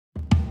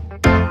Okay,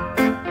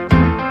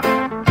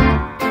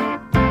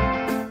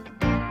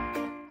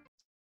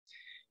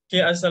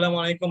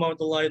 Assalamualaikum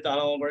warahmatullahi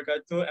ta'ala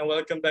wabarakatuh, and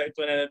welcome back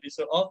to another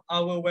episode of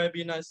our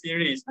webinar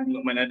series. I'm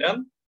Luqman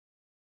Adam.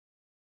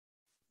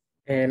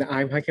 And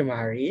I'm Hakim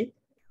Mahari.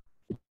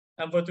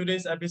 And for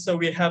today's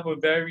episode, we have a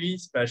very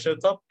special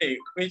topic,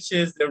 which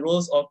is the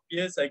roles of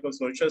peer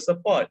psychosocial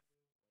support.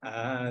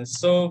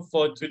 So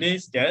for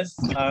today's guest,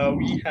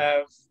 we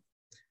have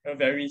a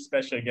very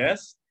special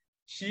guest.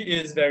 She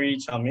is very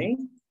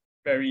charming,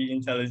 very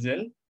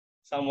intelligent,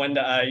 someone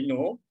that I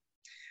know.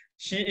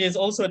 She is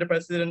also the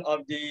president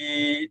of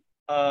the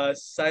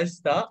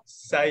SISTA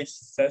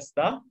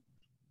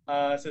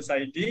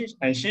Society,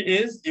 and she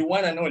is the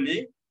one and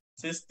only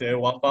Sister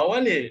Wafa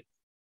Waleed.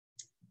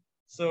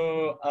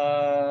 So,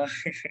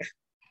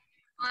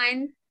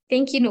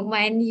 Thank you,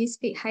 Nuqman. You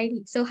speak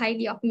so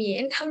highly of me,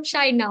 and I'm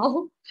shy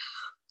now.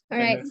 All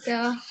right,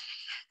 so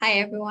hi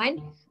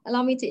everyone.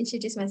 Allow me to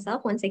introduce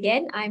myself once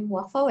again. I'm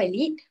Wafa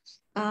Waleed,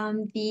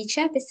 the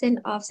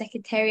chairperson of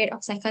Secretariat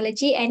of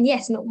Psychology, and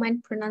yes,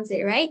 Nuqman pronounced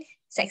it right,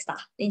 SEXTA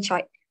in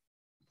short.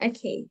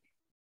 Okay.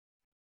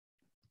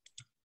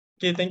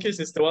 Okay, thank you,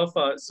 Sister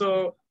Wafa.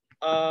 So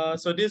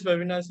this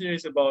webinar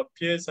series is about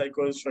peer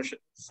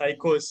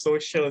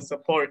psychosocial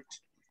support.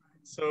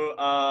 So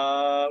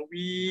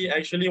we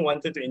actually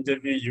wanted to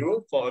interview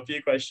you for a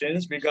few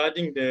questions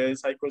regarding the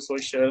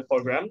psychosocial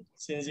program,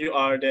 since you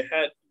are the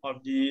head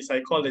of the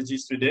psychology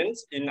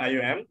students in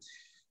IUM.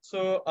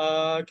 So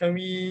can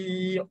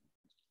we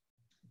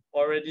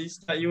already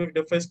start you with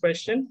the first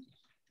question?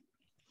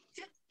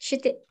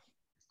 Shoot it.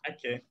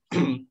 Okay.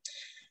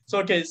 So,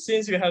 okay,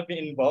 since you have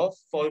been involved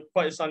for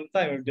quite some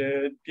time with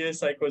the peer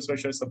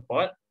psychosocial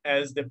support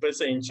as the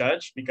person in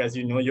charge, because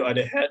you know you are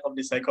the head of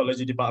the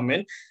psychology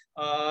department.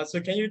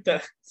 So can you tell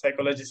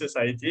Psychology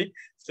Society?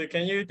 So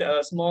can you tell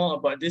us more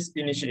about this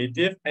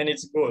initiative and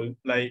its goal?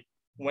 Like,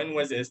 when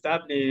was it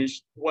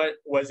established? What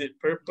was it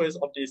purpose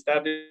of the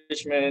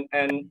establishment?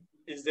 And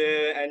is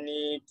there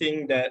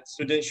anything that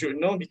students should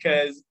know?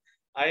 Because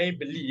I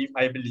believe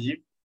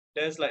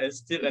there's like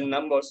still a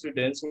number of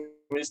students who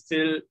is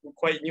still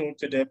quite new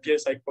to the peer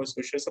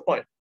psychosocial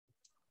support.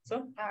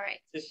 So, all right.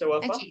 Sister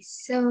Wafa? Okay,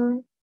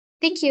 so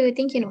thank you,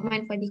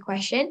 Nuqman, for the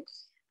question.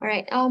 All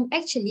right.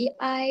 Actually,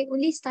 I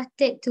only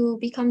started to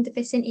become the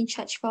person in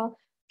charge for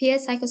peer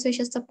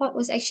psychosocial support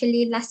was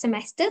actually last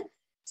semester.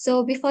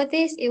 So before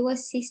this, it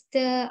was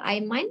Sister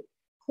Aiman,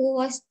 who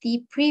was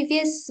the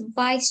previous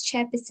vice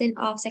chairperson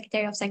of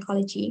Secretary of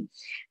Psychology.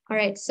 All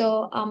right.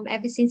 So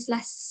ever since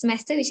last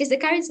semester, which is the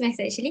current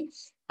semester actually,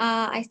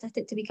 I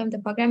started to become the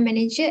program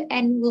manager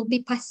and will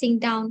be passing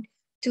down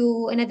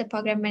to another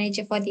program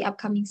manager for the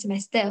upcoming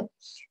semester.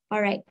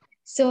 All right.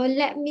 So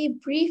let me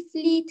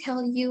briefly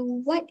tell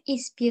you what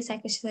is peer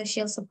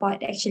psychosocial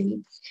support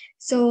actually.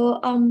 So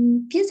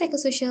peer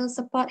psychosocial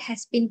support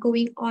has been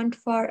going on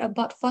for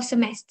about 4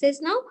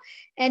 semesters now,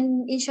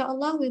 and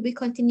inshallah we'll be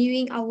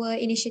continuing our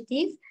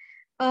initiative.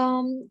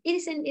 It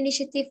is an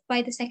initiative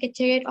by the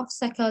Secretariat of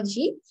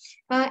Psychology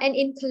and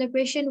in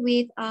collaboration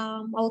with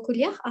our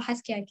kuliah,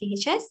 Ahaskia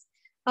KHS,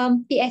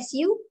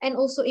 PSU, and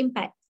also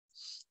Impact.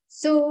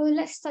 So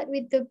let's start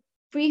with the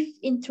brief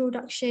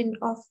introduction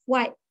of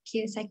what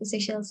peer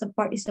psychosocial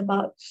support is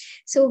about.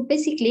 So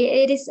basically,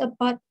 it is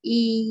about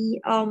a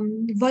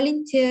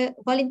volunteer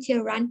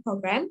run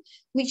program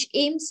which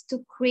aims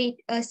to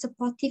create a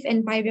supportive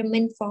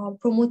environment for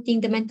promoting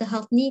the mental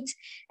health needs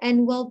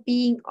and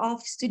well-being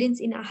of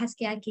students in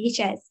Ahaskia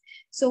KHS.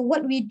 So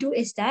what we do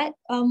is that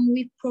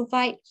we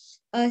provide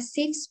a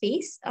safe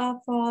space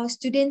for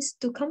students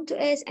to come to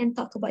us and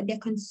talk about their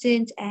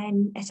concerns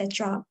and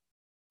etc.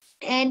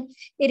 And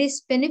it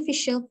is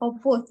beneficial for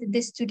both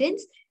the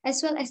students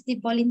as well as the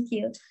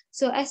volunteer.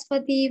 So as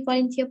for the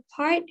volunteer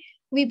part,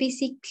 we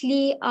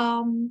basically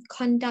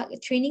conduct a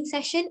training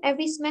session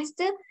every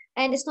semester,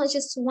 and it's not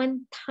just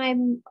one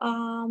time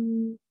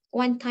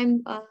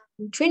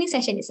training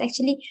session. It's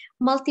actually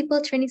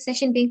multiple training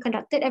sessions being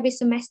conducted every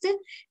semester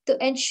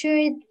to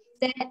ensure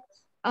that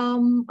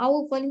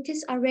our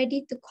volunteers are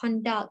ready to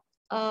conduct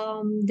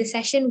the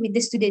session with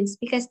the students,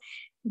 because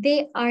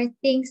there are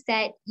things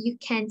that you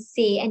can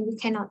say and you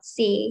cannot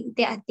say.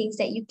 There are things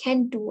that you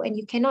can do and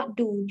you cannot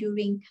do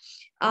during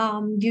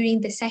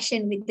the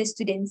session with the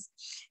students.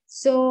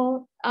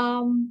 So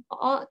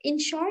in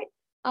short,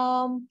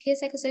 peer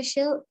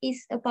psychosocial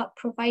is about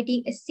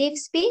providing a safe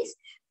space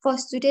for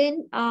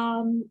students.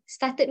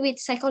 Started with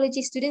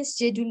psychology students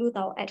je dulu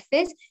tau. At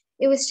first,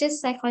 it was just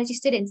psychology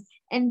students.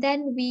 And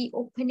then we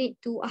open it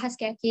to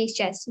Ahaskia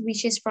KHS,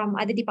 which is from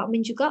other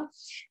department juga.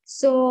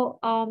 So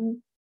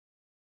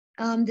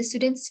the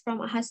students from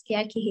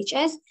Ahaskia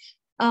KHS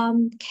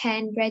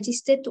can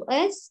register to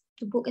us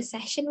to book a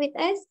session with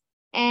us,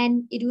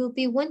 and it will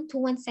be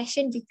one-to-one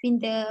session between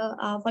the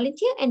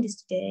volunteer and the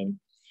student.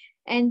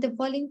 And the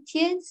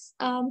volunteers,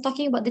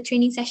 talking about the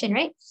training session,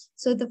 right?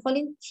 So the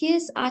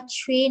volunteers are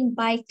trained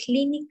by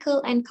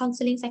clinical and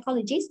counseling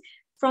psychologists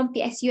from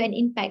PSU and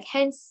Impact.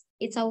 Hence,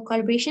 it's our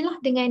collaboration lah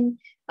dengan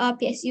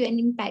PSU and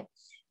Impact,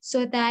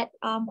 so that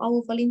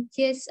our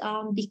volunteers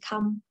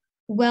become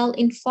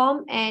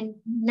well-informed and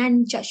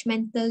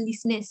non-judgmental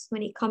listeners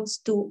when it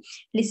comes to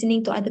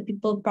listening to other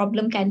people's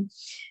problem kan.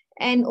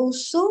 And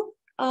also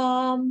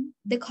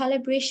the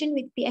collaboration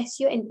with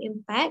PSU and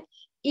Impact,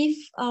 if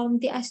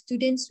there are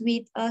students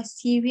with a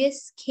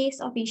serious case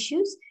of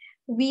issues,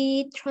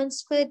 we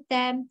transfer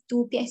them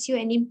to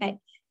PSU and Impact.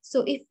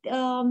 So if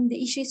the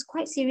issue is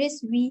quite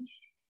serious,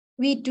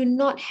 we do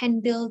not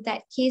handle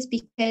that case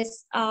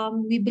because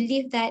we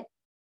believe that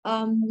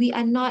we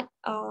are not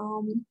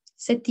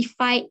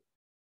certified,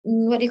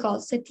 what do you call,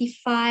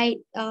 certified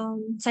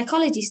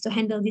psychologists to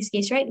handle this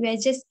case, right? We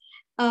are just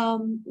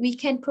we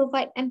can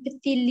provide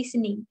empathy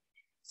listening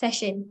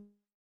session.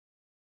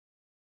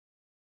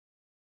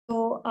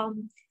 So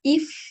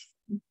if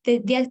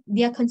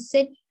their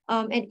concern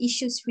and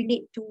issues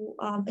relate to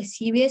a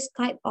serious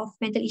type of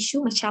mental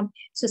issue macam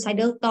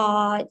suicidal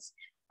thoughts,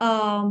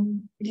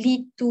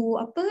 lead to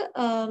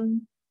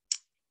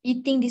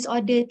eating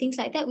disorder, things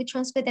like that, we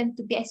transfer them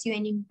to PSU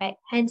and Impact,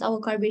 hence our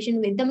collaboration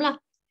with them lah.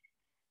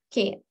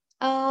 Okay,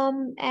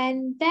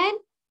 and then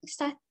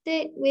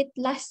started with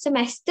last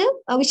semester,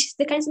 which is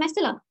the current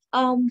semester lah.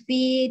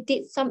 We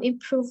did some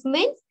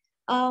improvement.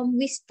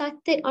 We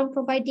started on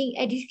providing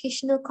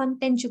educational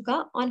content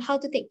juga on how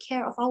to take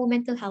care of our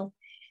mental health.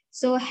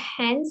 So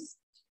hence,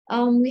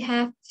 we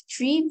have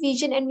 3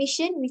 vision and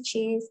mission, which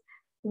is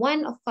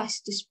one, of course,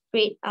 to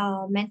spread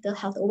mental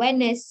health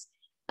awareness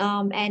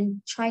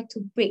and try to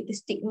break the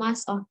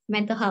stigmas of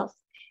mental health.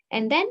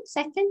 And then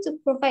second, to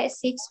provide a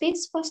safe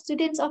space for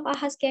students of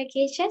AHAS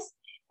KHS.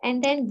 And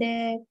then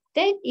the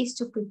third is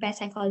to prepare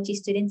psychology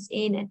students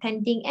in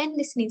attending and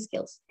listening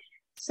skills.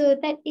 So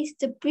that is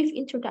the brief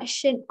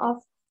introduction of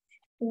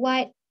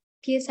what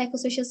peer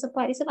psychosocial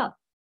support is about.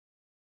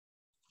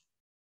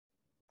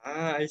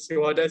 I see.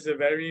 Well, that's a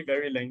very,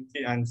 very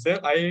lengthy answer.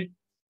 Okay,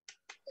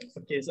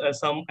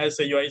 so as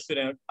a UI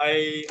student,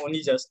 I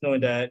only just know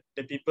that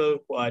the people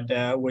who are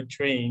there were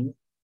trained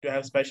to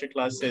have special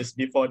classes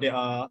before they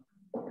are,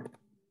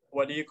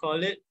 what do you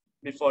call it?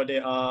 Before they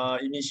are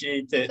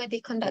initiated. Before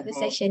they conduct the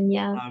session,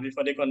 yeah.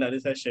 Before they conduct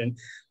the session.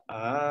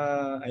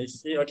 I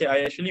see. Okay,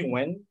 I actually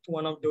went to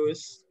one of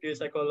those peer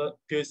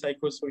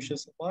psychosocial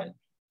support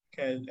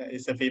because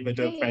it's a favor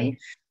to a friend.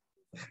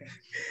 So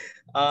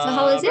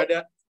how was it?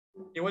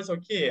 It was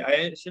okay.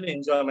 I actually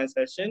enjoyed my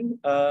session.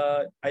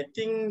 I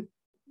think,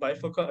 but I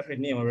forgot her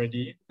name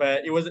already.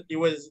 But it was a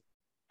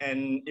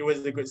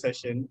good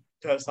session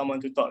to have someone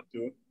to talk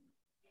to.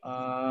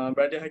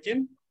 Brother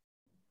Hakim?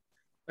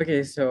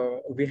 Okay,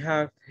 so we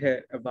have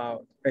heard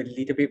about a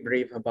little bit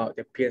brief about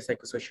the peer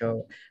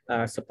psychosocial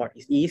support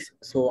is.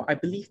 So I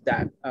believe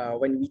that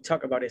when we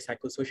talk about the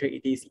psychosocial,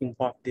 it is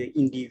involved the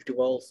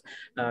individual's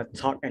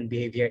thought and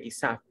behavior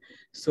itself.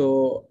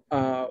 So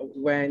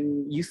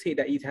when you say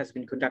that it has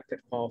been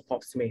conducted for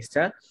 4th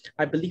semester,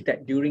 I believe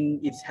that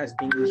during it has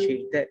been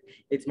initiated,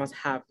 it must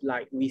have,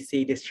 like we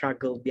say, the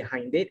struggle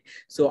behind it.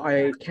 So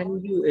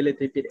can you a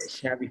little bit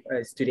share with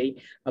us today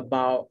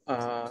about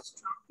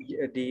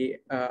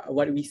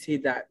what we say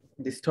that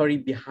the story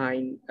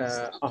behind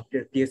of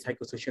the peer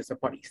psychosocial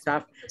support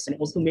staff, and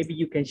also maybe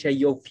you can share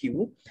your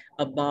view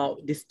about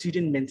the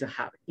student mental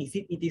health.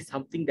 It is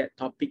something, that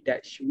topic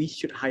that we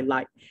should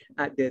highlight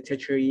at the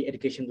tertiary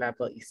education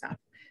level itself?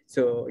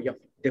 So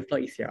the floor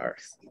is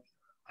yours.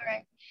 All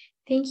right.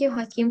 Thank you,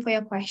 Hakim, for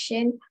your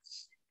question.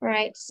 All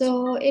right.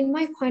 So in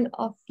my point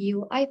of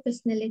view, I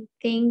personally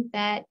think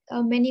that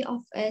many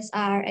of us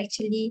are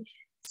actually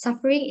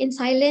suffering in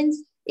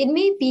silence. It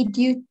may be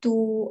due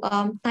to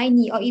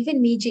tiny or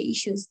even major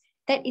issues.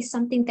 That is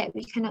something that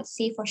we cannot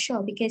say for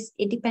sure because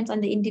it depends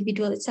on the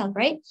individual itself,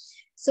 right?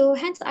 So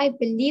hence, I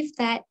believe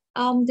that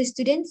the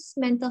student's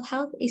mental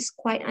health is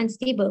quite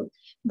unstable,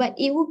 but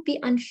it would be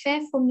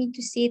unfair for me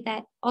to say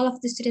that all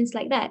of the students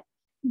like that.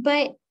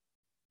 But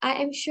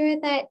I am sure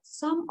that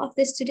some of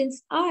the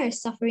students are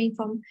suffering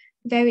from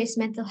various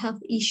mental health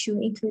issues,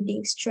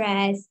 including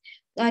stress,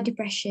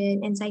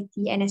 depression,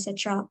 anxiety, and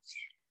etc.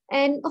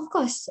 And of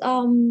course,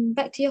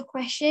 back to your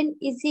question,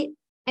 is it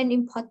an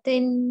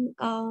important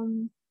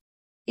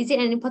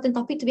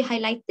topic to be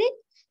highlighted?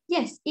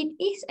 Yes, it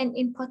is an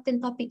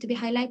important topic to be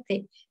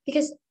highlighted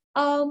because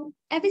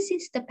ever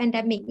since the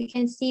pandemic, we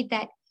can see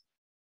that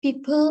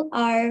people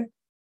are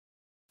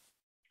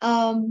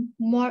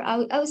more.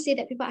 I would say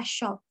that people are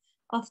shocked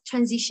of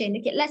transition.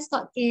 Okay, let's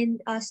talk in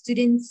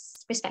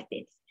students'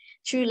 perspective.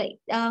 True, like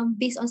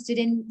based on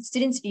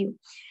students' view.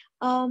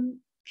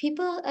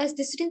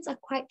 The students are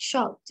quite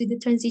shocked to the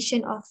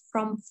transition of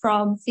from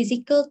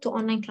physical to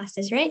online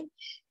classes, right?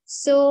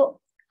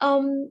 So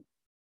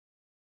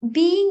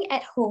being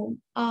at home,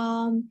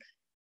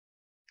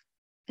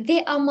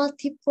 there are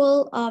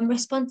multiple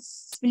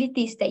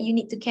responsibilities that you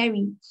need to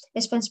carry.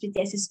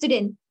 Responsibility as a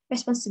student,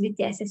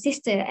 responsibility as a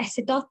sister, as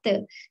a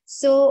daughter.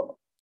 So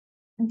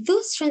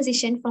those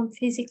transition from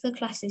physical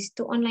classes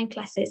to online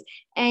classes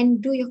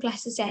and do your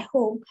classes at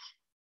home,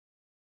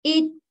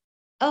 it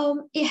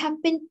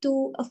happened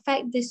to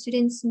affect the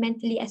students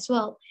mentally as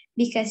well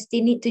because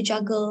they need to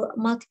juggle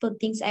multiple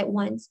things at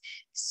once.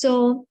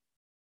 So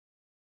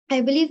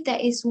I believe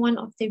that is one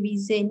of the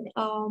reason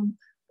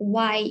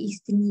why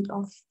is the need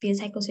of peer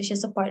psychosocial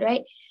support,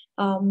 right?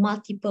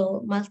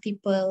 Multiple what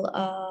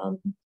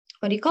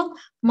do you call,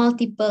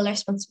 multiple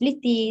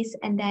responsibilities,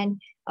 and then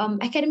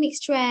academic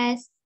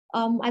stress.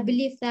 I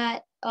believe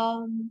that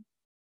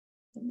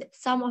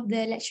some of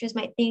the lecturers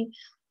might think,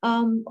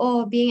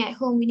 oh, being at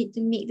home, we need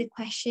to make the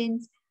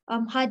questions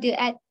harder,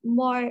 add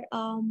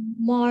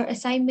more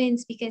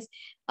assignments because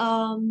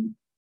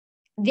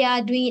they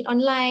are doing it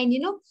online,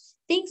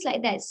 things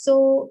like that.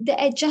 So the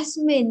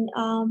adjustment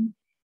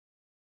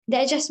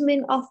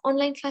of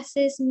online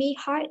classes may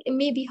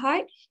be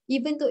hard,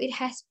 even though it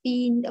has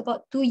been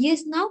about 2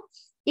 years now.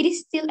 It is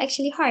still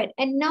actually hard.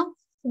 And now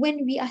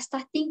when we are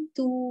starting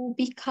to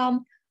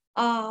become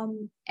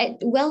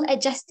well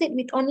adjusted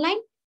with online,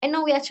 and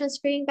now we are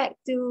transferring back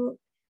to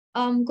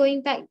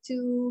going back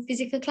to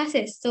physical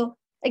classes. So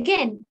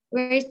again,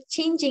 we're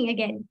changing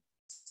again.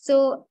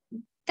 So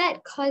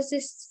that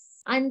causes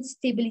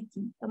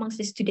instability amongst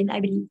the student, I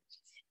believe.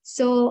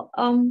 So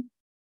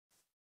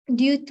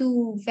due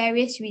to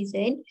various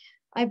reasons,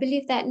 I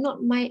believe that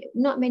not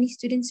many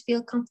students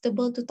feel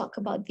comfortable to talk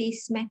about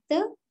this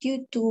matter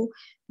due to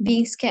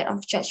being scared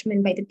of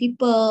judgment by the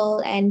people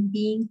and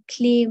being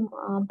claimed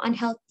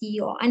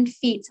unhealthy or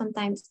unfit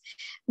sometimes.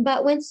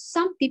 But when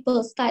some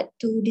people start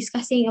to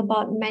discussing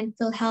about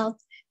mental health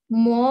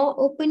more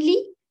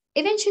openly,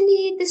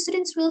 eventually the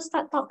students will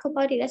start talk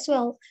about it as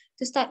well,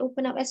 to start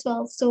open up as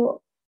well.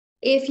 So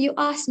if you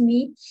ask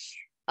me,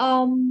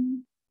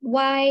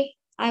 why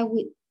I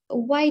would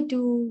why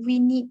do we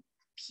need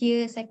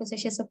peer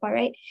psychosocial support,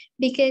 right?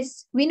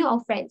 Because we know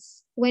our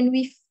friends. When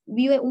we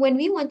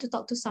want to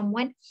talk to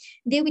someone,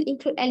 they will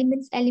include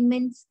elements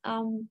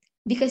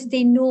because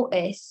they know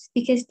us,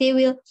 because they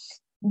will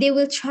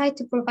try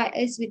to provide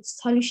us with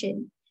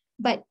solution.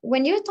 But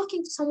when you're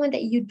talking to someone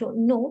that you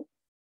don't know,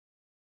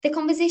 the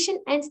conversation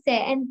ends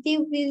there, and they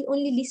will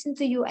only listen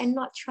to you and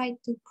not try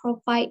to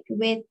provide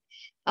with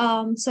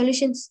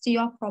solutions to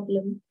your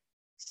problem.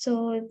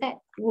 So that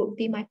would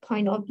be my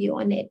point of view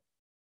on it.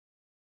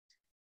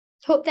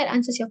 Hope that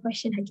answers your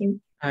question,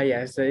 Hakim.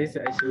 Yeah, so it's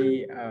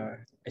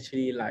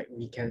actually like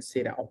we can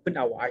say that open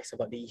our eyes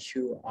about the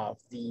issue of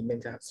the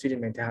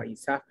student mental health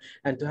itself,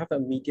 and to have a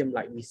medium,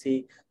 like we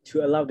say,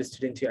 to allow the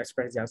student to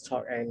express their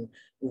thought, and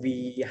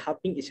we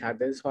helping each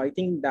other. So I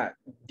think that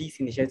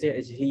this initiative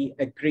is actually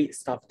a great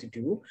stuff to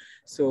do.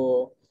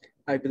 So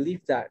I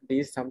believe that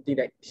this is something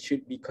that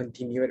should be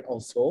continued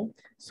also.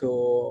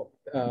 So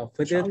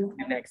further to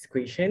the next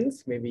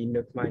questions, maybe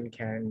Nuqman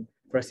can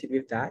proceed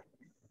with that.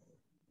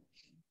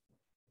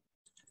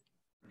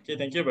 Okay,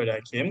 thank you, Brother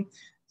Hakim.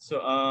 So,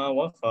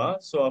 Wafa,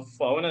 so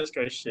for our next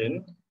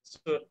question,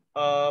 so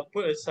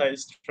put aside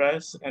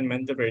stress and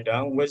mental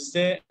breakdown, was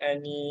there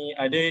any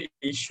other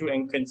issue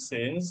and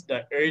concerns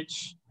that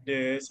urge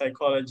the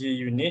psychology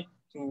unit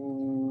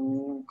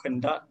to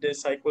conduct the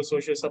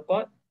psychosocial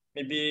support?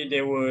 Maybe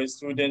there were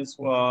students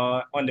who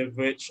are on the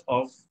verge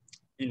of,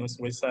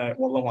 suicide,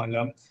 wallahu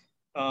alam.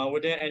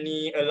 Were there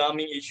any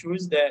alarming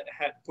issues that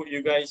had put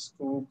you guys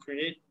to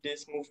create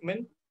this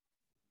movement?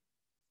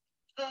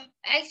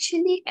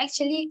 Actually,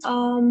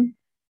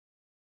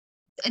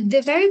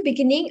 the very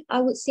beginning, I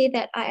would say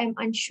that I am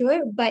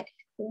unsure, but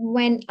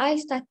when I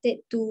started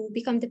to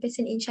become the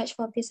person in charge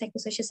for peer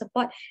psychosocial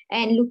support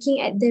and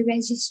looking at the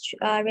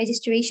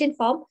registration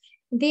form,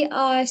 there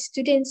are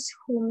students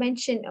who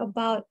mention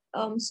about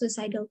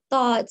suicidal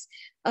thoughts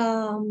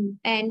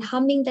and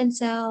harming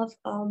themselves,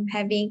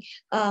 having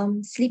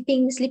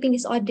sleeping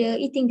disorder,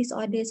 eating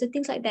disorder, so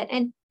things like that.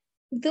 And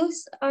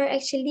those are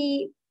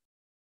actually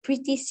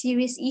pretty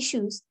serious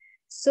issues.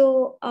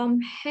 So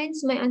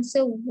hence my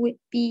answer would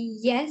be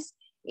yes,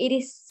 it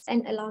is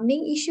an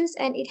alarming issues,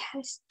 and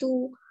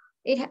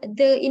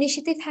the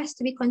initiative has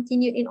to be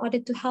continued in order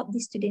to help the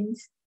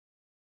students.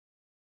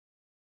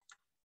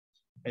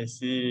 I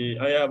see.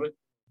 Oh yeah, but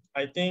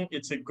I think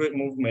it's a good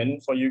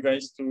movement for you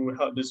guys to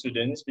help the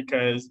students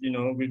because,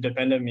 with the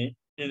pandemic,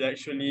 it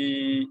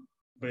actually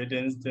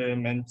burdens the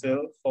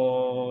mental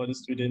for the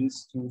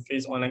students to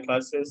face online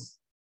classes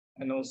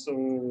and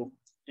also,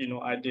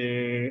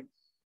 other,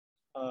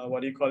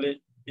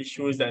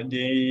 issues that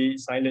they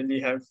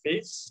silently have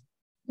faced.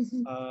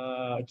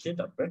 Okay,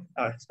 tak apa.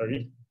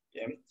 Sorry.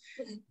 Yeah.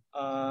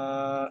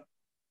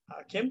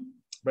 Hakim,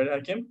 Brother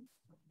Hakim.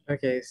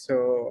 Okay,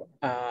 so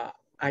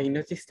I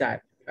noticed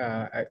that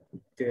at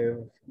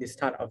the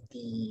start of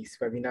this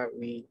webinar,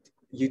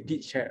 you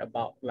did share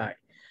about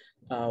like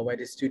where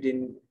the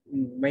student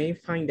may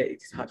find that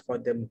it's hard for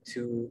them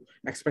to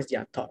express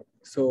their thought.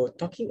 So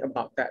talking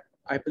about that,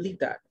 I believe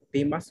that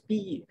there must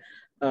be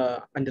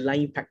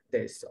underlying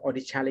factors or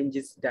the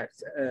challenges that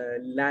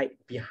lie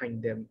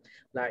behind them,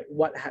 like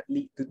what had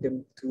led to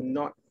them to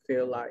not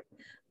feel like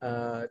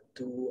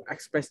to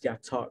express their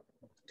thought,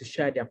 to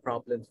share their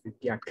problems with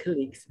their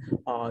colleagues,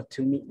 or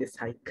to meet the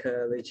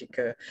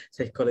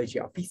psychology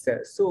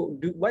officer. So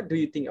what do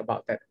you think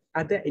about that?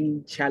 are there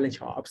any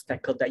challenge or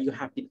obstacle that you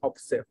have been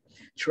observed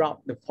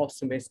throughout the 4th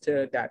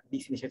semester that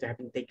this initiative have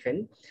been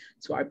taken?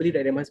 So I believe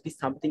that there must be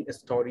something, a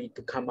story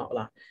to come out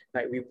lah.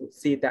 Like we would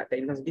say that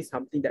there must be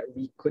something that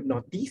we could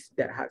notice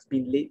that has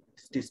been led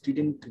to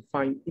students to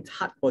find it's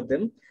hard for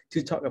them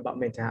to talk about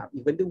mental health,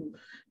 even though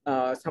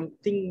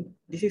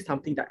this is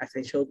something that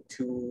essential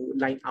to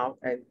line out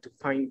and to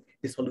find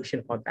the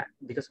solution for that,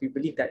 because we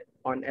believe that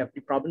on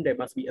every problem there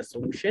must be a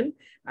solution,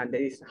 and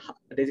this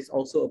is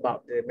also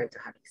about the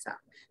mental health itself.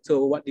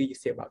 So what do you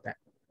say about that?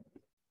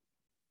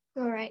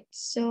 All right.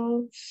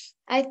 So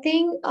I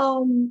think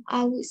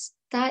I would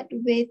start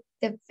with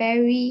the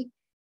very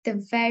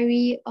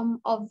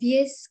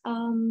obvious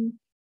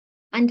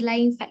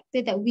underlying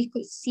factor that we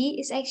could see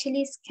is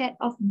actually scared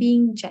of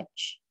being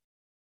judged.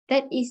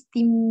 That is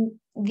the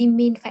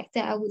main factor,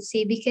 I would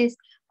say, because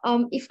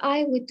if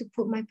I were to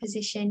put my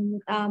position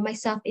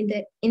myself in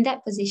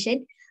that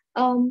position,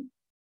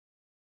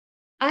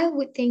 I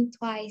would think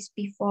twice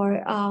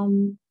before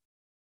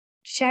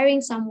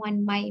sharing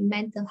someone my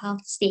mental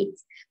health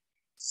state.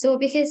 So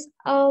because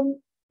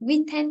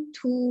we tend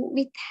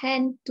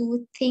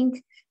to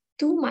think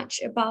too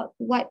much about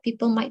what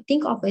people might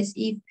think of us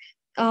if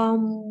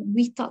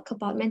we talk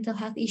about mental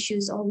health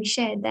issues, or we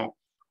share that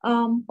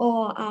I'm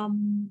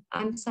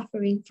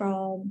suffering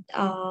from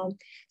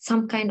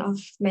some kind of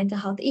mental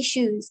health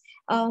issues.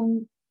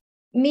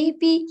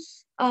 Maybe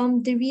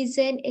the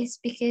reason is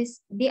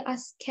because they are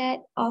scared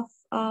of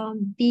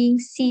being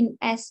seen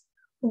as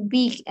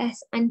weak,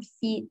 as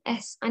unfit,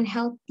 as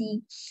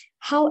unhealthy.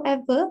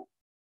 However,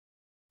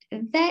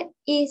 that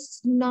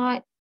is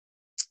not,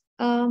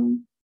 I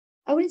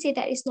wouldn't say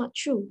that is not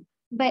true,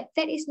 but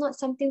that is not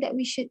something that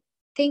we should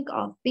think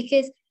of,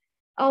 because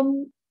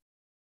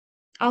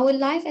our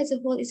life as a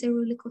whole is a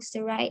roller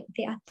coaster, right?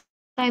 There are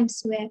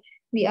times where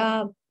we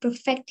are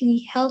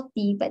perfectly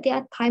healthy, but there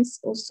are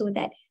times also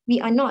that we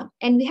are not,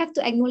 and we have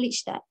to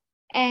acknowledge that.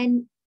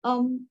 And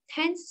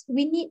hence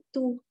we need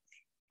to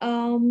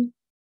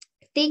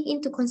take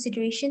into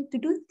consideration to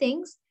do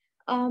things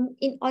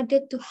in order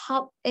to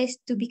help us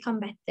to become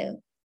better.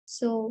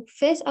 So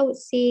first, I would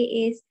say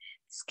is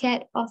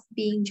scared of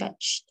being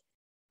judged.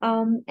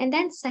 And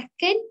then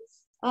second,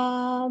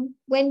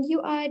 when you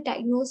are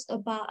diagnosed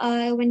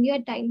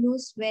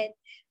with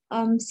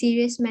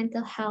serious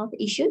mental health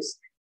issues,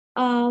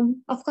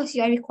 of course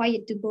you are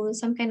required to go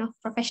some kind of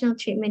professional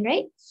treatment,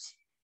 right?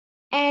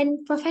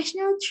 And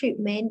professional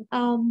treatment,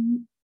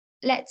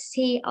 let's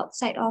say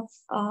outside of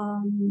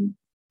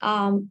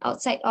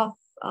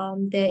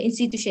the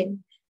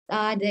institution,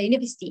 the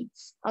university,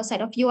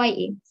 outside of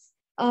UIA,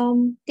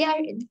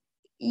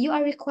 you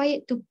are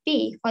required to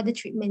pay for the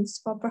treatments,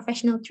 for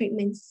professional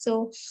treatments.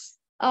 So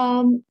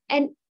and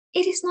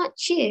it is not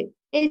cheap.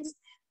 It's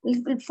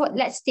for,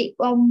 let's take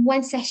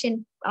one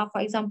session, for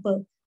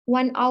example,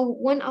 1 hour,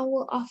 1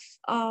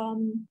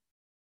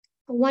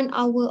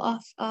 hour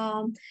of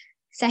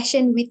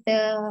session with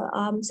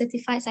the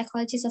certified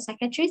psychologist or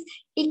psychiatrist.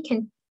 It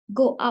can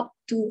go up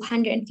to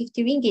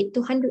 150 ringgit,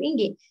 200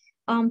 ringgit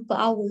per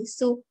hour.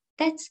 So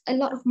that's a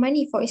lot of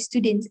money for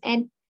students,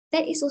 and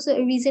that is also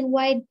a reason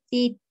why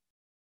they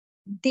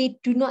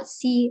do not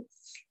see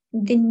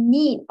the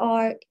need,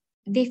 or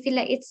they feel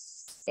like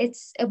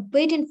it's a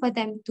burden for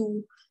them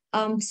to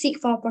seek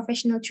for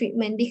professional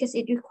treatment, because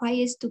it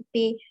requires to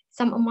pay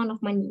some amount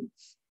of money.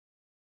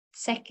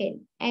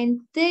 Second.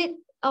 And third,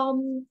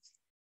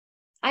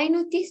 I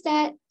noticed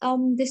that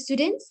the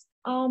students,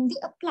 they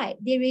applied,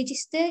 they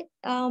registered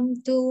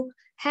to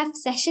have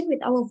session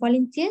with our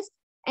volunteers,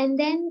 and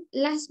then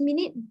last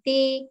minute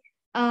they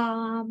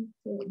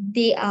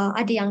did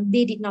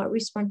not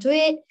respond to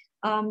it.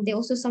 There are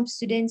also some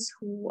students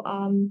who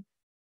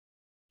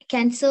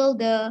cancel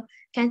the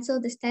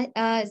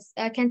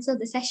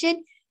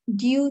session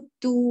due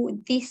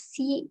to they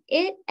see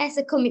it as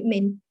a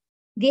commitment.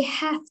 They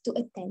have to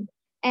attend,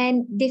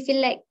 and they feel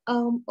like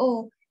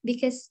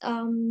because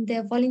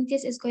the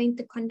volunteers is going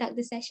to conduct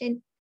the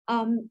session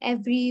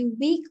every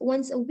week,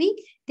 once a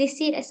week, they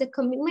see it as a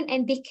commitment,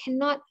 and they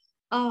cannot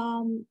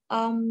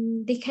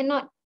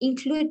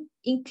include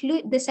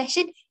the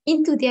session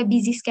into their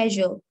busy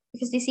schedule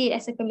because they see it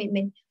as a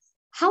commitment.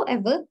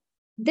 However,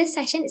 this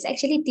session is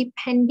actually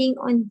depending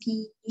on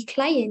the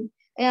client,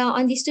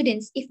 on the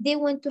students. If they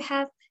want to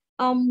have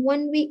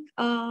 1 week,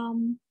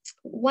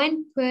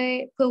 one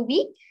per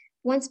week,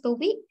 once per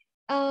week,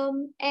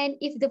 and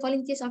if the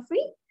volunteers are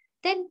free,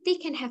 then they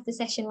can have the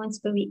session once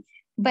per week.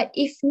 But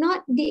if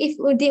not, if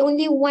they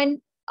only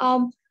want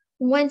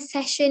one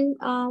session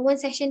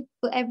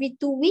per every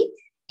 2 weeks,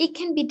 it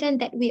can be done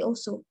that way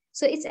also.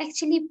 So it's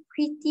actually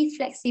pretty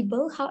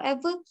flexible.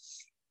 However,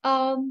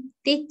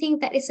 they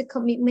think that it's a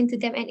commitment to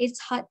them, and it's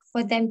hard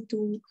for them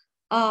to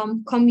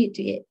commit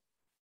to it.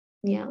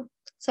 Yeah.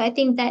 So I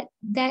think that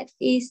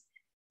is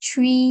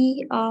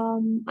 3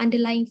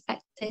 underlying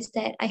factors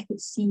that I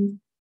could see.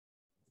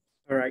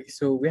 All right,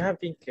 so we have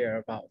been clear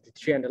about the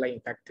three underlying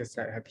factors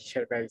that have been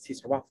shared by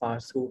Sister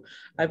Wafa. So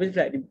I believe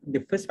that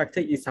the first factor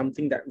is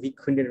something that we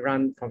couldn't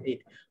run from it,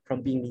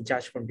 from being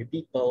judged from the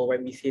people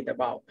when we said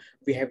about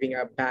we having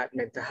a bad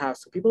mental health.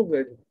 So people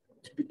will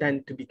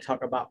tend to be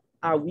talk about,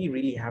 are we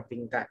really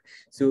having that?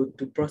 So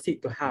to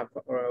proceed to have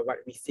what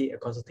we say a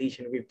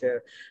consultation with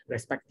the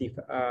respective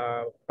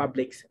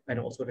publics and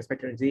also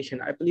respective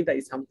organization, I believe that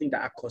is something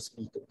that are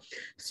costly too.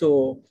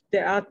 So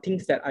there are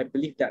things that I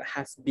believe that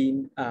has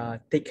been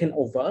taken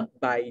over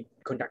by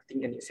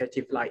conducting an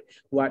initiative like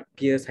what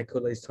peer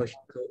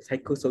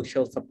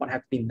psychosocial support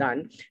have been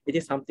done. It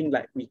is something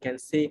like we can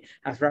say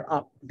has wrapped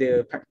up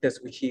the factors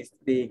which is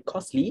the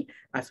costly,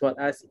 as well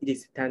as it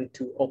is tend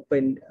to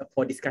open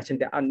for discussion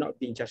that are not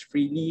being judged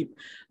freely.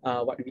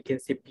 What we can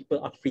say,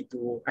 people are free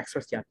to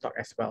express their thought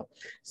as well.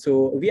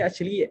 So we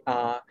actually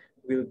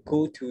will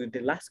go to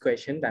the last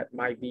question that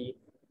might be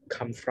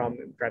come from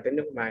Brother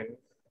Nuqman.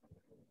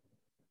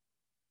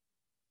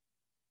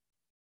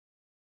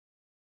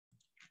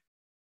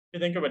 Okay,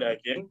 thank you, Brother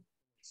Hakim.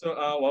 So,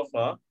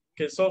 Wafa,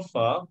 okay, so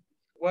far,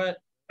 what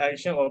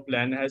action or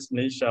plan has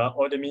Malaysia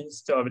or the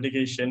Minister of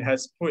Education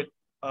has put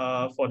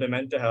for the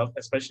mental health,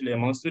 especially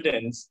among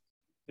students?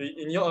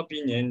 In your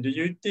opinion, do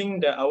you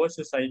think that our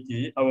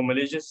society, our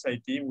Malaysian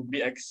society, would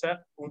be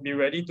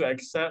ready to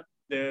accept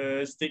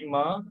the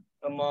stigma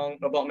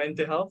about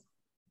mental health?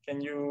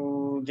 Can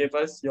you give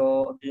us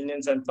your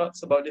opinions and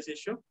thoughts about this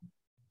issue?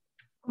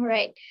 All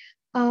right.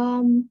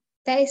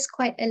 That is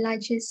quite a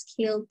larger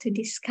scale to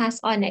discuss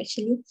on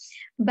actually.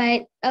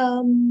 But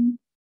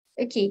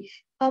okay.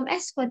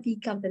 As for the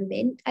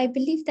government, I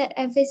believe that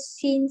ever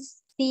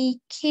since the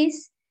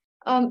case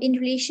in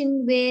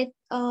relation with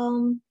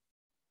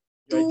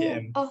two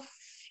UiTM. of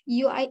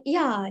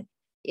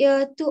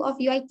two of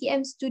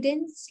UiTM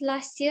students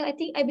last year.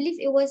 I believe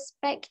it was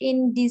back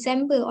in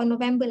December or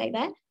November like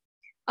that.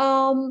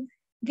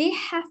 They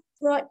have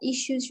brought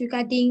issues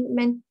regarding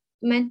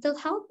mental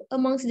health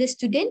amongst the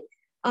student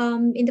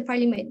in the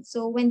parliament.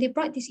 So when they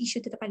brought this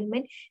issue to the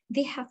parliament,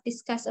 they have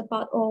discussed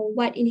about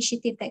what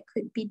initiative that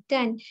could be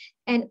done.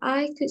 And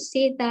I could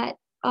say that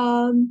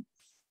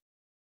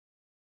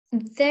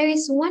there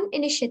is one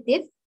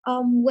initiative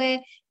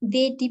where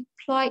they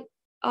deployed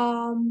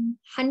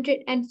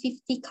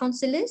 150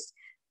 counselors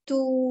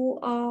to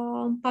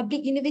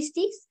public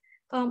universities.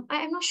 I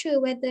am not sure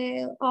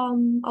whether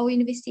our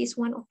university is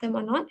one of them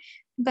or not,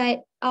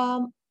 but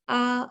I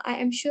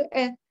am sure.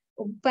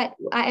 But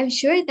I am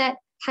sure that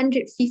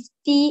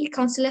 150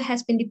 counselor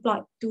has been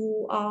deployed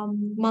to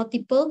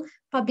multiple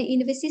public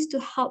universities to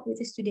help with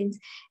the students,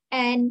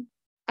 and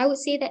I would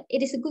say that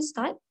it is a good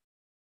start.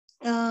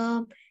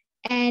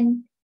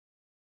 And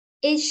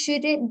it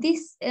shouldn't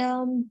this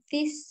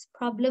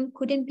problem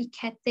couldn't be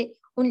catered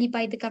only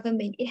by the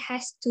government. It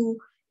has to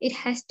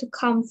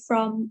come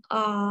from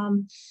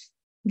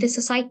the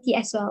society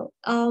as well.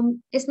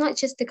 It's not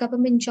just the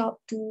government job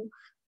to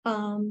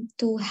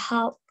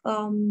help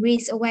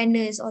raise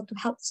awareness or to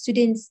help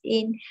students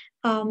in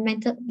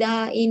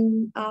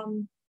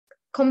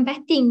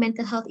combating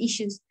mental health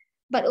issues,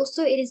 but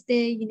also it is the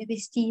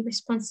university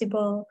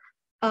responsible,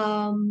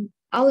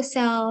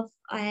 ourselves,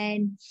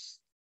 and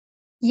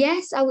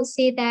yes, I would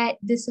say that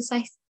the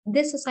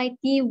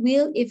society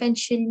will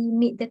eventually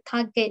meet the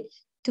target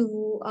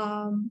to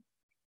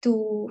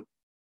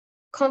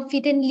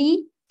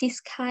confidently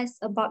discuss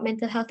about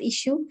mental health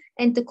issue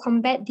and to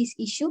combat this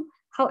issue.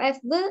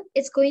 However,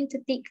 it's going to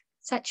take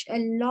such a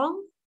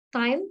long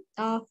time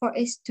for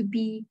us to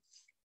be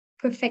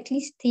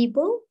perfectly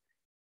stable,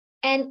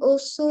 and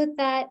also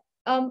that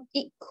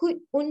it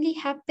could only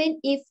happen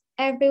if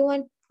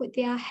everyone put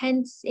their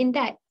hands in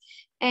that.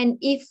 And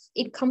if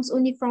it comes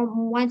only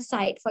from one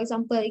side, for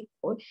example,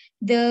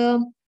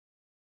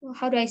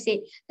 how do I say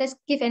it? Let's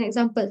give an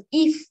example.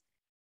 If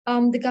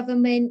the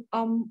government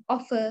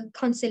offer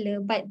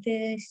counselor, but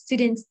the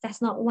students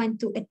does not want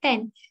to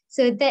attend,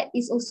 so that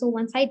is also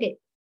one-sided,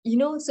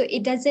 so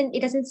it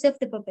doesn't serve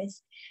the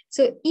purpose.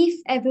 So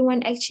if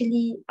everyone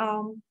actually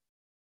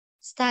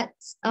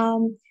starts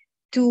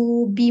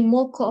to be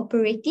more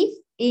cooperative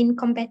in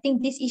combating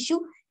this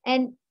issue,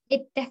 and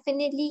it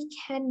definitely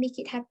can make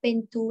it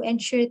happen to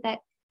ensure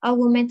that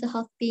our mental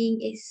health being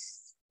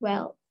is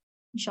well,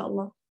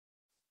 inshallah.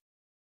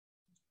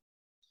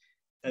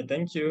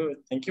 Thank you,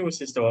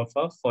 Sister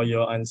Wafa, for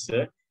your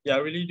answer. Yeah, I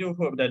really do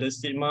hope that the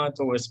stigma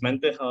towards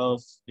mental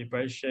health,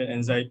 depression,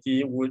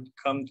 anxiety would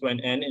come to an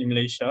end in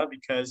Malaysia,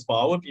 because for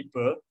our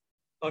people,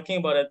 talking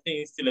about that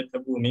thing is still a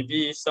taboo.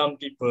 Maybe some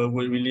people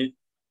would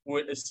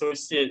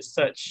associate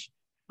such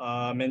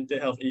mental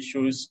health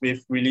issues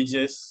with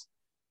religious,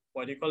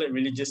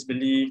 religious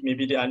belief.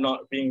 Maybe they are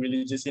not being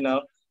religious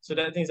enough. So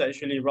that thing is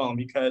actually wrong,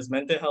 because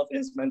mental health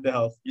is mental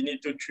health. You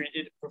need to treat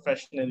it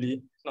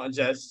professionally, not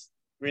just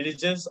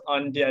religious.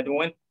 On the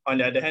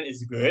other hand,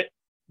 is good,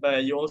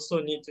 but you also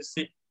need to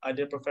seek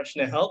other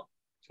professional help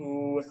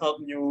to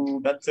help you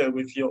better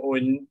with your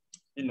own,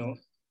 demon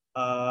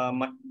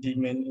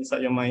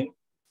inside your mind.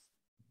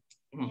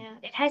 Yeah,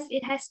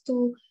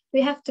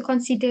 we have to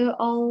consider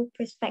all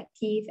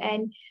perspective,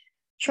 and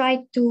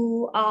try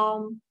to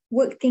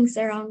work things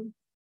around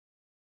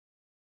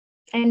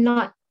and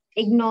not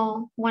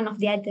ignore one of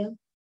the other.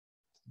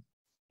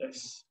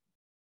 Yes,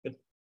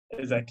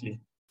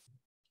 exactly.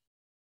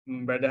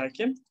 Brother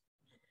Hakim?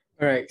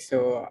 All right,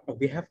 so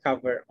we have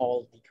covered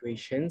all the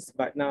questions,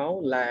 but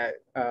now,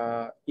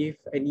 if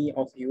any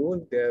of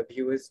you, the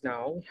viewers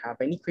now, have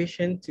any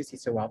question to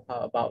Sister Wafa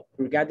about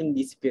regarding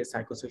this peer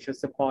psychosocial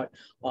support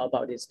or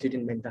about the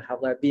student mental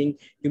health well-being,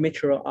 you may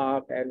throw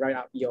up and write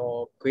up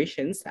your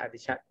questions at the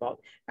chat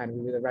box, and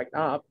we will write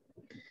up.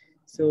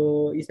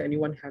 So, is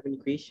anyone have any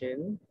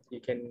question?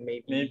 You can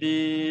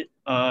maybe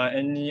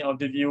any of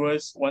the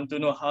viewers want to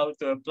know how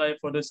to apply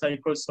for the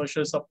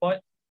psychosocial support.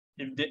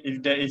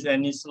 If there is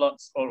any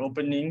slots or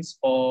openings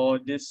for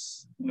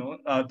this,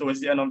 towards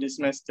the end of this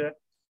semester.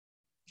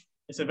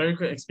 It's a very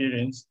good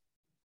experience.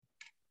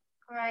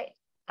 All right.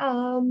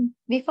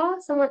 Before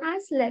someone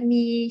asks, let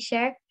me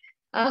share.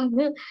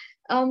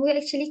 We're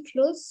actually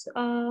close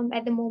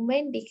at the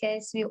moment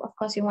because we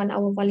want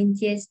our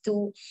volunteers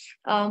to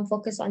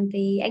focus on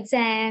the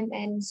exam,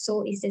 and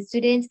so is the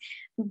students.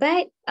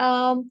 But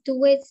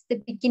towards the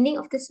beginning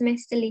of the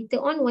semester, later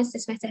on, once the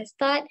semester has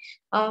started,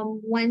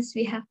 once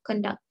we have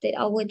conducted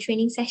our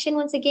training session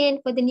once again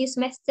for the new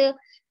semester,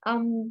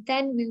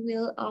 then we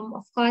will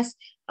of course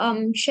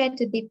share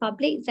to the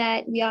public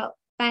that we are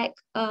back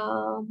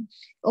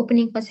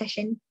opening for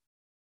session.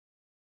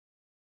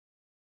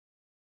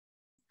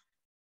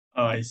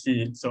 Oh, I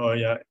see. So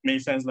yeah,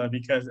 makes sense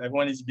because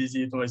everyone is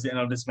busy towards the end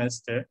of the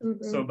semester.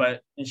 So,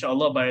 but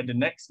inshallah, by the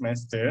next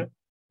semester,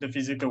 the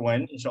physical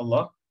one,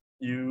 inshallah,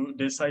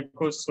 the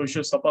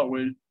psychosocial support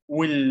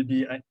will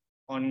be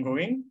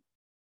ongoing.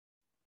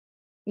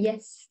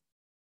 Yes,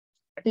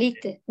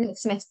 later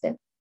next semester.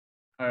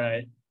 All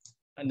right,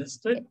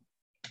 understood.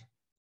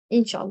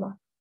 Inshallah.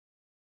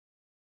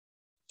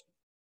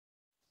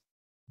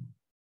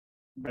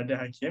 Brother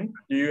Hakim,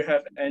 do you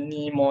have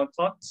any more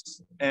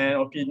thoughts and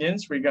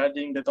opinions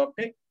regarding the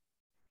topic?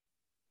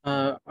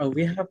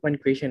 We have one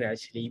question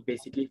actually,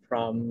 basically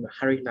from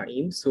Harmi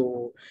Taazim.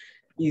 So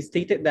you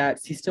stated that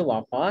Sister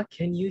Wafa,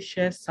 can you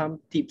share some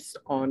tips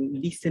on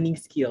listening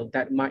skill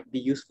that might be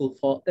useful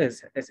for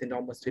us as a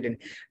normal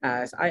student?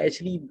 As I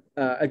actually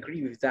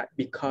agree with that,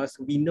 because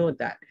we know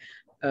that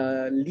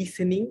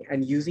listening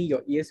and using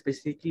your ears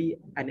specifically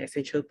an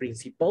essential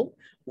principle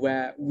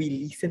where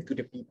we listen to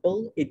the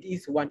people. It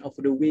is one of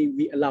the way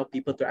we allow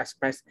people to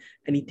express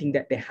anything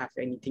that they have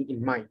anything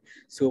in mind.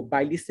 So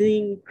by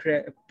listening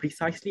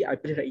precisely, I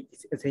believe that it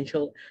is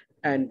essential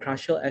and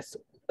crucial as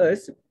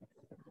us,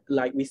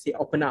 like we say,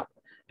 open up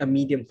a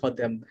medium for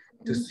them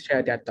to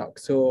share their talk.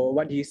 So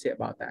what do you say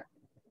about that?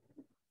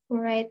 All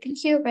right,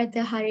 thank you,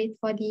 Brother Harith,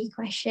 for the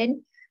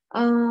question.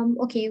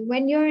 Okay,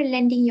 when you're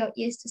lending your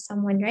ears to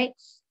someone, right?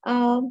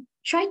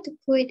 Try to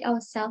put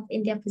ourselves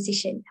in their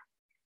position.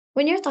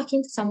 When you're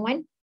talking to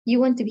someone, you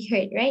want to be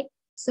heard, right?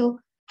 So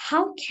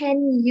how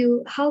can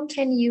you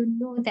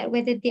know that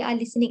whether they are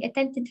listening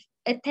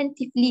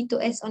attentively to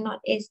us or not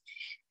is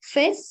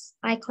first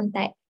eye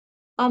contact.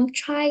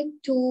 Try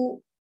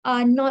to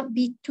not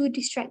be too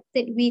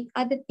distracted with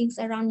other things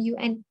around you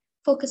and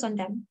focus on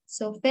them.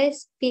 So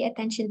first, pay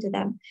attention to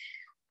them.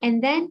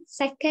 And then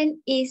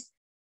second is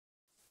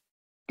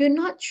do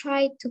not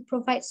try to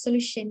provide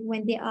solution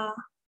when they are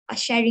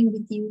sharing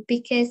with you,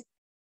 because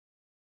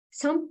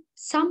some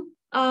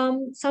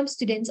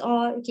students,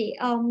 or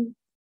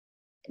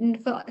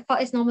for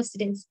as normal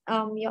students,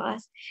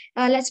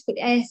 let's put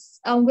as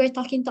we're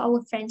talking to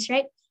our friends,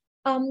 right?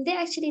 They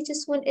actually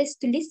just want us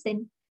to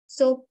listen.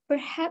 So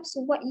perhaps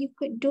what you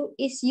could do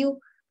is you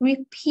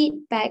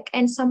repeat back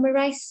and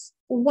summarize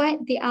what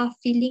they are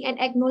feeling and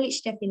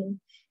acknowledge their feeling,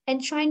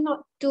 and try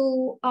not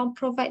to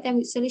provide them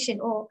with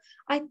solution. Or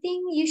I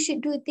think you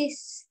should do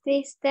this,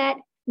 that.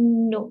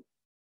 No,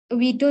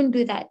 we don't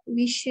do that.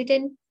 We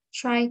shouldn't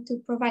try to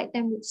provide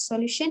them with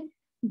solution,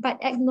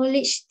 but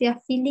acknowledge their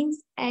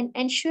feelings and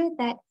ensure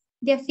that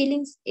their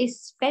feelings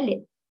is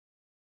valid.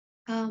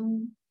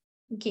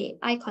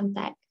 Eye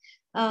contact.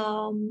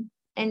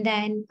 And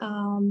then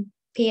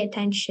pay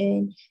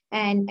attention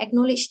and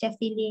acknowledge their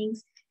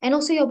feelings, and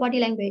also your body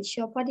language.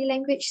 Your body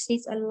language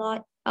says a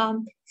lot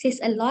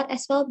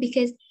as well,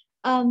 because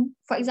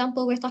for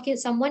example, we're talking to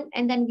someone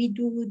and then we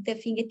do the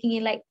finger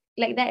thingy like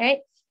that, right?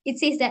 It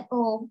says that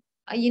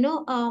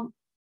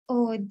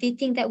they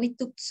think that we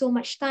took so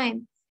much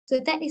time. So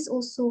that is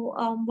also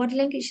body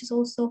language is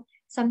also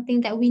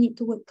something that we need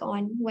to work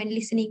on when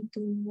listening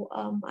to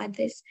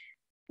others.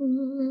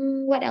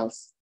 What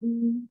else?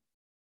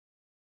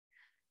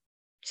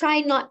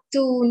 Try not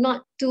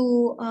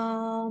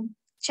to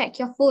check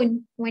your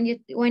phone when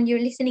you're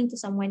listening to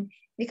someone,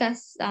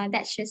 because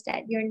that shows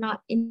that you're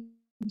not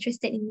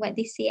interested in what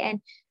they say, and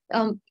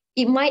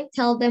it might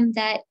tell them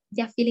that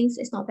their feelings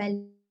is not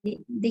valid.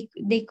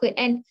 They could,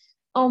 and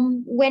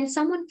when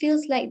someone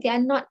feels like they are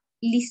not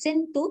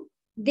listened to,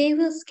 they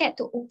will scared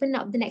to open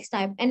up the next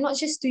time, and not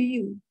just to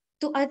you,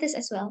 to others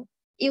as well.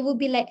 It will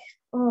be like,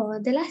 oh,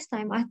 the last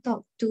time I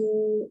talked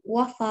to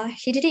Wafa,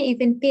 she didn't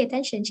even pay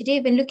attention. She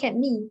didn't even look at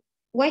me.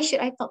 why should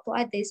I talk to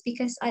others?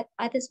 Because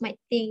others might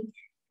think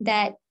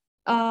that,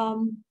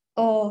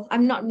 oh,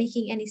 I'm not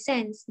making any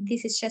sense.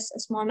 This is just a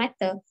small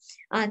matter,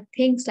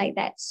 things like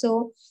that.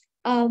 So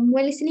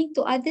when listening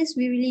to others,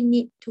 we really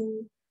need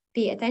to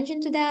pay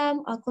attention to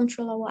them,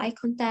 control our eye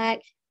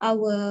contact,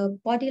 our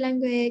body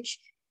language,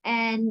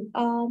 and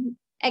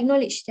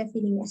acknowledge their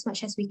feeling as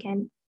much as we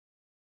can.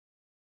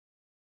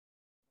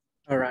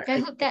 All right. I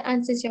hope that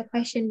answers your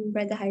question,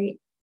 Brother Hari.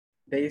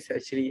 There is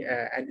actually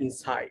an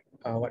insight,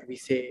 what we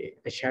say,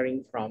 a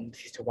sharing from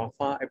Sister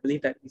Wafa. I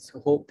believe that it's a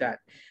hope that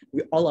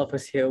we all of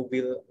us here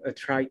will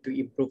try to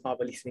improve our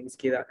listening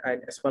skill,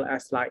 and as well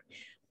as like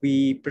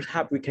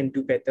perhaps we can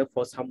do better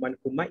for someone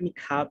who might need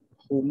help,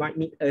 who might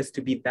need us to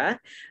be there,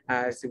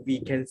 as we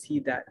can see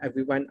that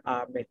everyone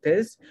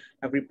matters.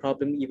 Every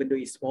problem, even though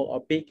it's small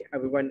or big,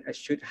 everyone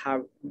should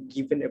have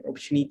given an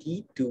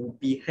opportunity to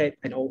be heard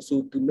and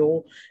also to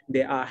know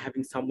they are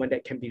having someone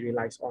that can be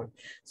relied on.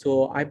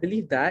 So I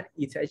believe that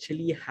it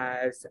actually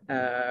has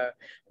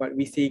what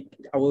we say,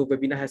 our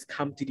webinar has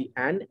come to the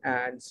end,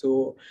 and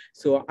so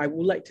I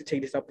would like to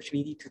take this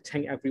opportunity to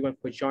thank everyone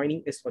for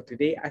joining us for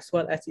today, as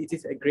well as it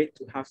is a great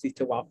to have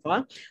Sister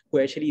Wafa, who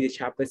actually is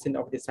the chairperson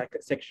of the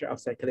section of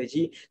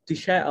psychology, to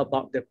share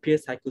about the peer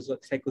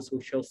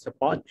psychosocial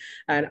support.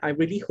 And I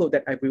really hope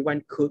that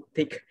everyone could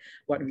take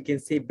what we can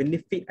say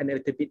benefit and a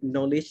little bit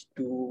knowledge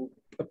to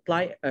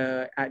apply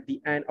at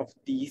the end of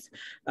these,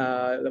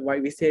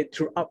 what we say,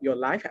 throughout your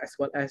life, as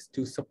well as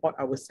to support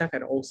ourselves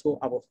and also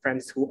our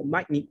friends who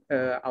might need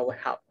our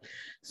help.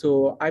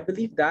 So I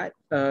believe that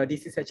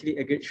this is actually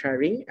a good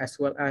sharing, as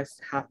well as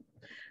have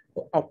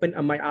opened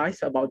my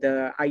eyes about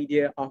the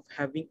idea of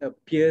having a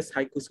peer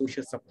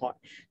psychosocial support.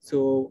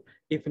 So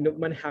if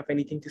Nuqman have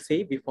anything to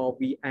say before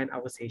we end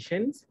our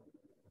sessions.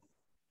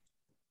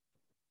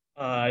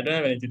 I don't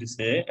have anything to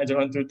say. I just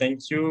want to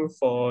thank you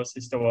for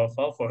Sister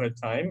Wafa for her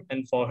time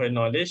and for her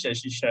knowledge that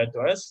she shared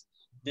to us.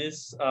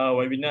 This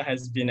webinar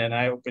has been an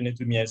eye-opener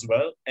to me as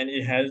well, and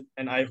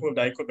I hope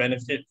that I could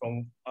benefit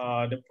from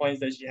the points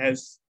that she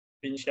has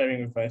been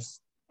sharing with us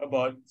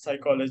about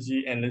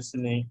psychology and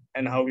listening,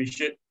 and how we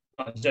should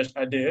not judge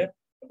others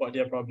about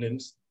their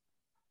problems.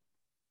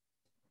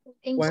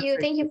 Thank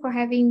you for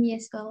having me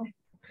as well.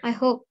 I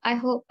hope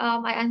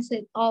I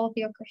answered all of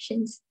your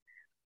questions.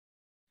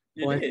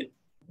 You did.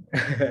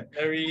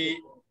 Very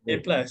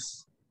A+.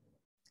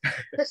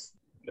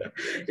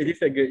 It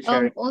is a good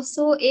sharing.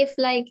 Also, if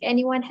like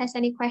anyone has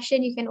any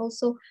question, you can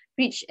also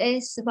reach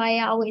us via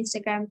our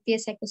Instagram, Peer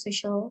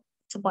Psychosocial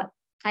Support,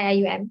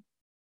 IIUM.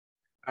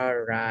 All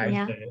right.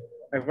 Yeah.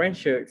 Everyone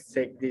should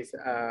take this,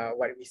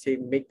 what we say,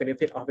 make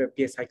benefit of your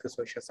peer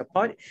psychosocial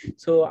support.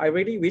 So I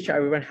really wish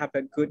everyone have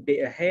a good day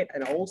ahead,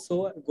 and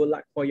also good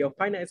luck for your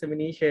final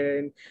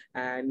examination,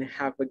 and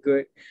have a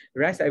good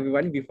rest,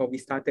 everyone, before we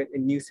started a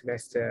new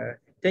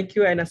semester. Thank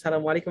you, and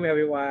Assalamualaikum,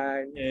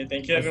 everyone. Yeah,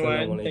 thank you,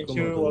 everyone. Thank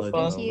you, Wafa.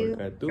 Thank you.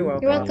 You're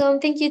You're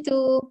welcome. Thank you too.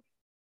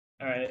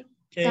 All right.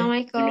 Okay.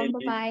 Assalamualaikum.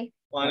 Bye-bye.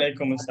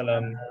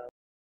 Waalaikumsalam.